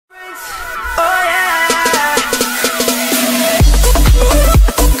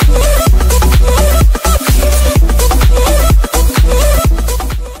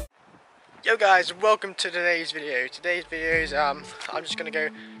guys, welcome to today's video. Today's video is I'm just gonna go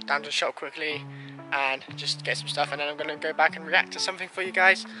down to the shop quickly and just get some stuff, and then I'm gonna go back and react to something for you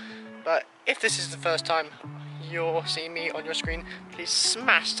guys. But if this is the first time you're seeing me on your screen, please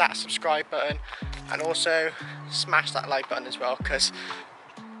smash that subscribe button and also smash that like button as well, because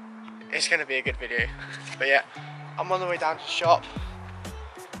it's gonna be a good video. But yeah, I'm on the way down to the shop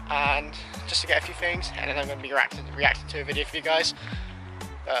and just to get a few things, and then I'm gonna be reacting to a video for you guys.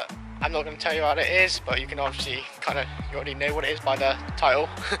 I'm not going to tell you what it is, but you can obviously you already know what it is by the title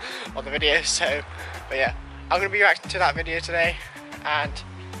of the video. So, but yeah, I'm going to be reacting to that video today, and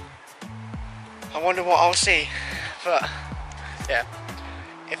I wonder what I'll see. But yeah,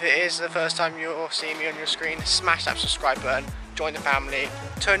 if it is the first time you're seeing me on your screen, smash that subscribe button, join the family,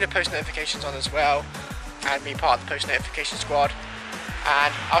 turn your post notifications on as well, and be part of the post notification squad.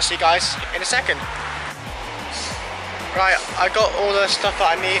 And I'll see you guys in a second. Right, I got all the stuff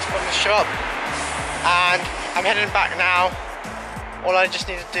that I need from the shop and I'm heading back now. All I just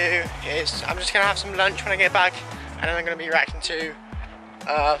need to do is, I'm just going to have some lunch when I get back, and then I'm going to be reacting to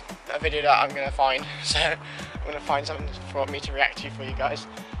a video that I'm going to find. So I'm going to find something for me to react to for you guys,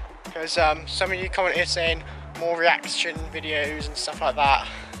 because some of you commented saying more reaction videos and stuff like that.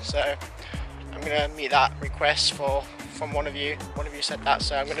 So I'm going to meet that request from one of you. One of you said that,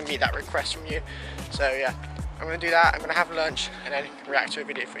 so I'm going to meet that request from you. So yeah, I'm going to do that. I'm going to have lunch and then react to a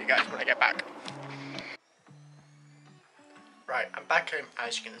video for you guys when I get back. Right, I'm back home,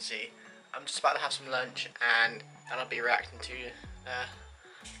 as you can see. I'm just about to have some lunch and then I'll be reacting to the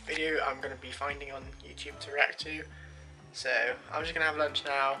video I'm going to be finding on YouTube to react to. So I'm just going to have lunch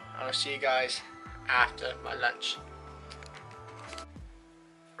now and I'll see you guys after my lunch.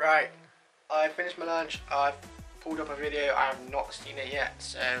 Right, I finished my lunch. I've pulled up a video. I have not seen it yet,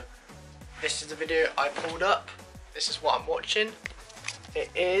 so this is the video I pulled up. This is what I'm watching. It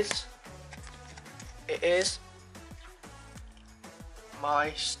is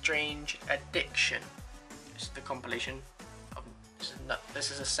My Strange Addiction. This is the compilation of,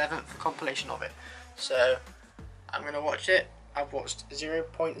 this is a 7th compilation of it. So I'm gonna watch it. I've watched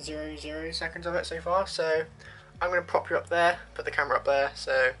 0.00 seconds of it so far. So I'm gonna prop you up there, put the camera up there.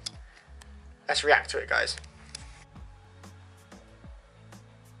 So let's react to it, guys.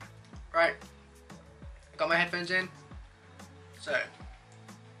 Right, got my headphones in. So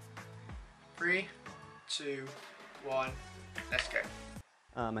 3, 2, 1, let's go.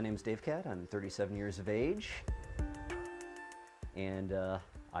 My name's Dave Cat. I'm 37 years of age, and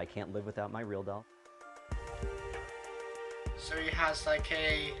I can't live without my real doll. So he has like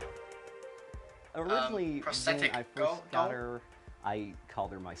a originally prosthetic when I first got her, I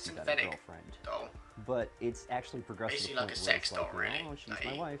called her my synthetic girlfriend doll. But it's actually progressed basically to the like a point where sex it's doll, like, really. oh, she's Like,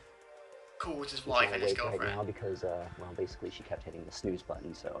 my wife. Calls his wife and his girlfriend. Right now because well, basically she kept hitting the snooze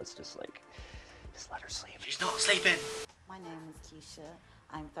button, so it's just like, just let her sleep. She's not sleeping. My name is Keisha.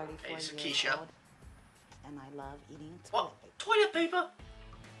 I'm 34 years Keisha. old, and I love eating toilet paper. Toilet paper?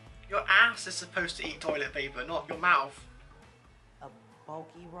 Your ass is supposed to eat toilet paper, not your mouth. A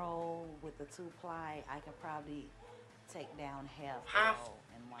bulky roll with a 2-ply, I can probably take down half the roll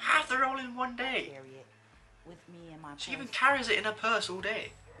in one half day. the roll in one day. I carry it with me in my purse. She even carries it in her purse all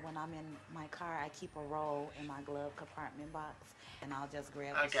day. When I'm in my car, I keep a roll in my glove compartment box, and I'll just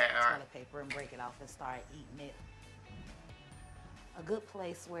grab the toilet paper and break it off and start eating it. A good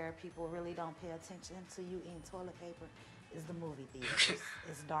place where people really don't pay attention to you eating toilet paper is the movie theater.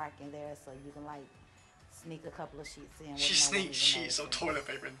 It's dark in there, so you can like sneak a couple of sheets in. She sneaks sheets of toilet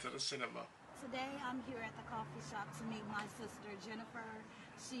paper into the cinema. Today I'm here at the coffee shop to meet my sister Jennifer.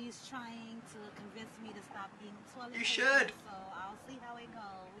 She's trying to convince me to stop eating toilet paper. You should. So I'll see how it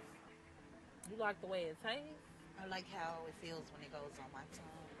goes. You like the way it tastes? I like how it feels when it goes on my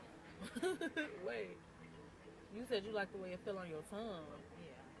tongue. Wait. You said you like the way it feel on your tongue.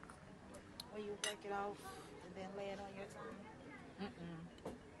 Yeah. When you break it off and then lay it on your tongue.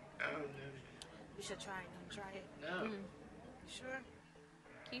 Oh no. You should try it. You try it? No. Sure?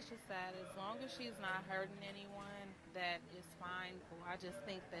 Keisha said as long as she's not hurting anyone, that is fine. Well, I just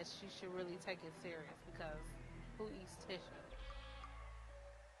think that she should really take it serious, because who eats tissue?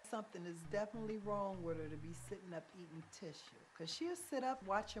 Something is definitely wrong with her to be sitting up eating tissue. Because she'll sit up,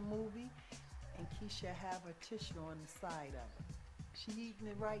 watch a movie, and Keisha have a tissue on the side of it. She eating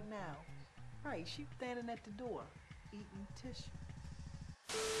it right now. Right, she's standing at the door, eating tissue.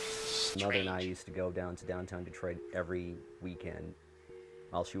 Mother and I used to go down to downtown Detroit every weekend.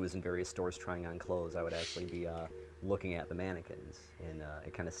 While she was in various stores trying on clothes, I would actually be looking at the mannequins, and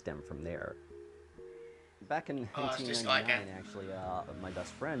it kind of stemmed from there. Back in 1999, actually, my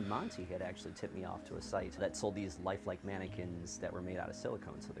best friend, Monty, had actually tipped me off to a site that sold these lifelike mannequins that were made out of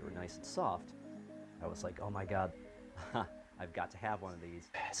silicone, so they were nice and soft. I was like, oh my god, I've got to have one of these.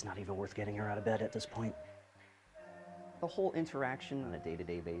 It's not even worth getting her out of bed at this point. The whole interaction on a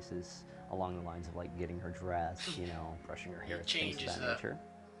day-to-day basis, along the lines of like getting her dressed, you know, brushing her hair, things of that nature,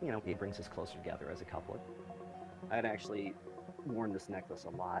 you know, it brings us closer together as a couple. I had actually worn this necklace a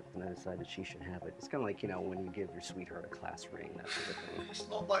lot, and I decided she should have it. It's kind of like, you know, when you give your sweetheart a class ring, that sort of thing. It's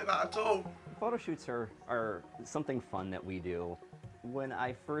not like that at all. Photo shoots are something fun that we do. When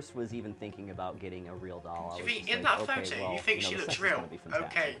I first was even thinking about getting a real doll, I was just in like, that okay, photo, well, you think know, she the looks session's real? gonna be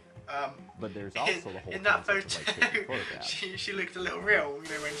fantastic. Okay. But there's also the whole in that photo, concept of, like, taking photographs. she looked a little real, you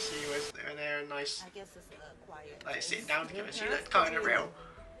know, when they were nice, I guess it's quiet. like sitting down together. She looked kind of real,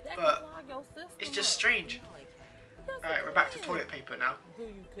 but it's just strange. All right, we're back to toilet paper now. Do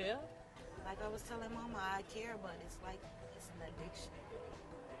you care? Like I was telling Mama, I care, but it's like it's an addiction.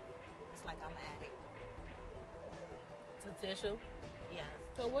 It's like I'm an addict. To tissue? Yeah.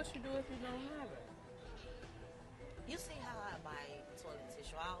 So what you do if you don't have it? You see how I buy toilet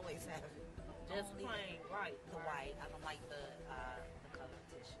tissue? I always have it. Just Only plain white. the white. I don't like the colored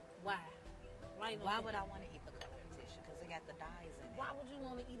tissue. Why? Why would I want to eat the colored tissue? Because it got the dyes in it. Why would you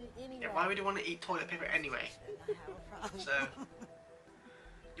want to eat it anyway? Yeah, why would you want to eat toilet paper anyway? I have a problem. So,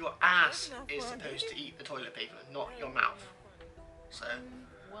 your ass is supposed to eat the toilet paper, not your mouth. So,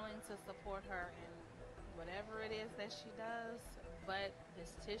 Willing to support her in whatever it is that she does, but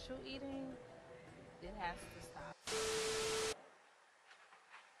this tissue eating, it has to stop.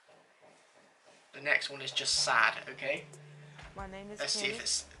 the next one is just sad, okay? My name is Let's see if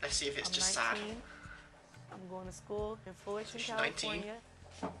it's I'm just 19. sad. I'm going to school in Fullerton, She's California,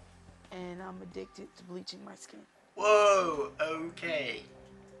 and I'm addicted to bleaching my skin. Whoa, okay.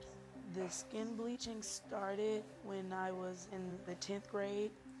 The skin bleaching started when I was in the 10th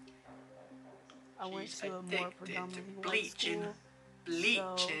grade. I went She's to a more addicted to predominantly white bleaching, school, so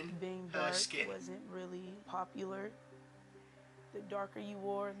bleaching being her dark skin. wasn't really popular. The darker you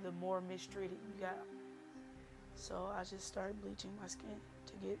wore, the more mistreated you got. So I just started bleaching my skin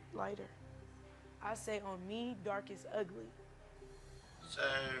to get lighter. I say on me, dark is ugly. So,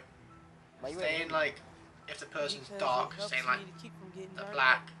 saying like, if the person's Because dark, it helps saying like me to keep from getting the darker.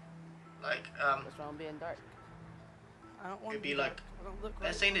 black, like What's wrong being dark? I don't want it'd to be like, I don't look they're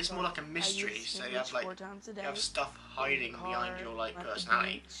right saying when it's I'm more dark. like a I mystery, use so skin you have bleach like, 4 times a you day. have stuff hiding car, behind your like at the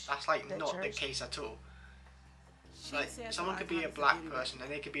personality. beach, That's like at not the church. case at all. She Like, says someone that could I be a have to black do it. person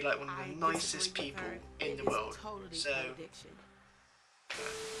and they could be like one of I the disagree nicest with people her. in It the is world. totally So, an addiction.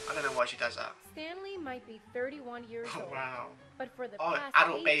 I don't know why she does that. Stanley might be 31 years Oh, old, wow. but for the Oh, past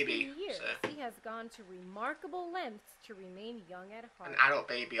adult 18 baby, years, so. he has gone to remarkable lengths to remain young at heart. An adult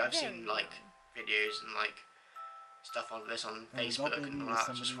baby, I've Very seen like young. videos and like stuff on this on An adult Facebook baby and all is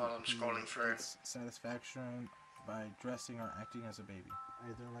that, just somebody while I'm who scrolling through. gets satisfaction by dressing or acting as a baby. I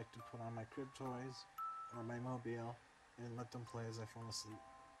either like to put on my crib toys or my mobile and let them play as I fall asleep.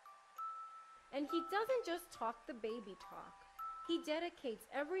 And he doesn't just talk the baby talk. He dedicates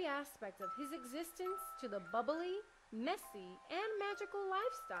every aspect of his existence to the bubbly, messy, and magical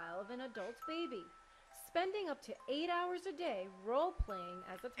lifestyle of an adult baby, spending up to 8 hours a day role-playing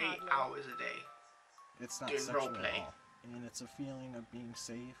as a 8 toddler. hours a day. It's not Doing sexual roleplay. at all. And it's a feeling of being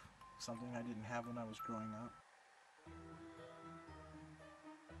safe, something I didn't have when I was growing up.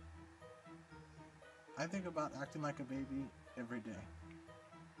 I think about acting like a baby every day.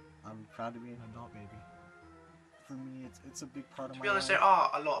 I'm proud to be an adult baby. For me, it's a big part of To my be honest, life. there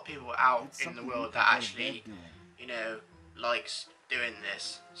are a lot of people out It's in the something world you that can go to bed actually, doing. you know, likes doing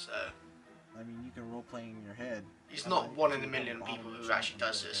this. So I mean, you can role play in your head. it's I not like one to in a go million bottom people of who the actually shop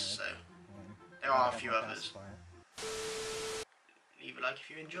does and this. go to So bed when there I are a have few my others. pacifier. Leave a like if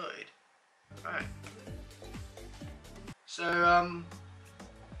you enjoyed. Alright. So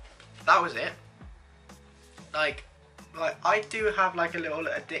that was it. Like I do have like a little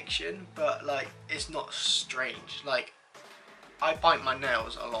addiction, but like it's not strange. Like I bite my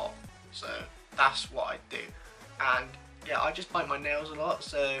nails a lot, so that's what I do. And yeah, I just bite my nails a lot.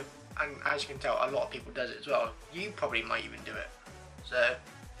 So, and as you can tell, a lot of people does it as well. You probably might even do it. So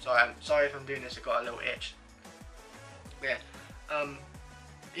sorry if I'm doing this. I got a little itch. Yeah.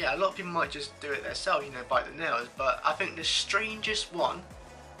 Yeah, a lot of people might just do it themselves, you know, bite the nails. But I think the strangest one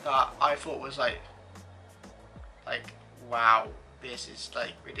that I thought was like wow, this is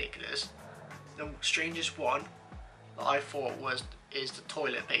like ridiculous. The strangest one that I thought is the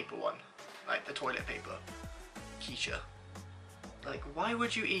toilet paper one, like the toilet paper. Keisha, like why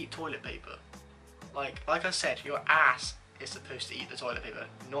would you eat toilet paper? Like I said, your ass is supposed to eat the toilet paper,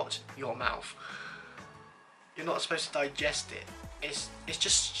 not your mouth. You're not supposed to digest it. It's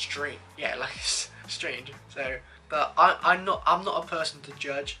just strange. Yeah, like it's strange. So, but I'm not a person to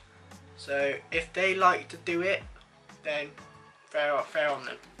judge. So if they like to do it, then fair on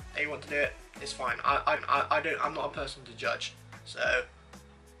them. They want to do it, it's fine. I'm not a person to judge. So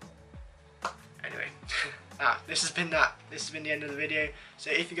anyway, this has been the end of the video. So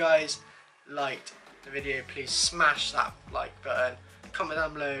if you guys liked the video, please smash that like button. Comment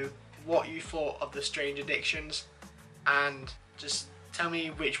down below what you thought of the strange addictions, and just tell me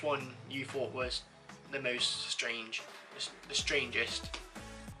which one you thought was the most strange, the strangest.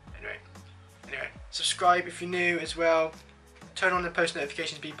 Anyway, subscribe if you're new as well. Turn on the post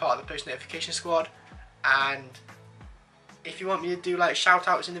notifications, be part of the post notification squad. And if you want me to do like shout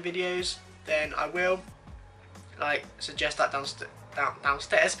outs in the videos, then I will. Like, suggest that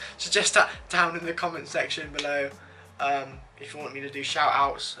downstairs. Suggest that down in the comment section below. If you want me to do shout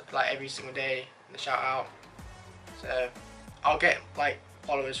outs like every single day in the shout out. So I'll get like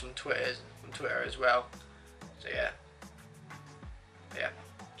followers from Twitter as well. So yeah.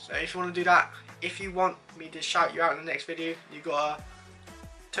 So if you want to do that, if you want me to shout you out in the next video, you gotta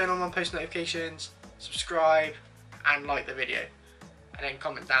turn on my post notifications, subscribe, and like the video, and then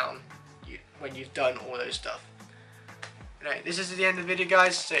comment down when you've done all those stuff. Anyway, this is the end of the video,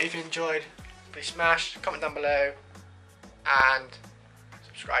 guys. So if you enjoyed, please smash, comment down below, and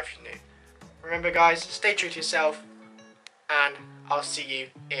subscribe if you're new. Remember, guys, stay true to yourself, and I'll see you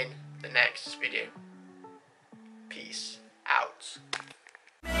in the next video. Peace out.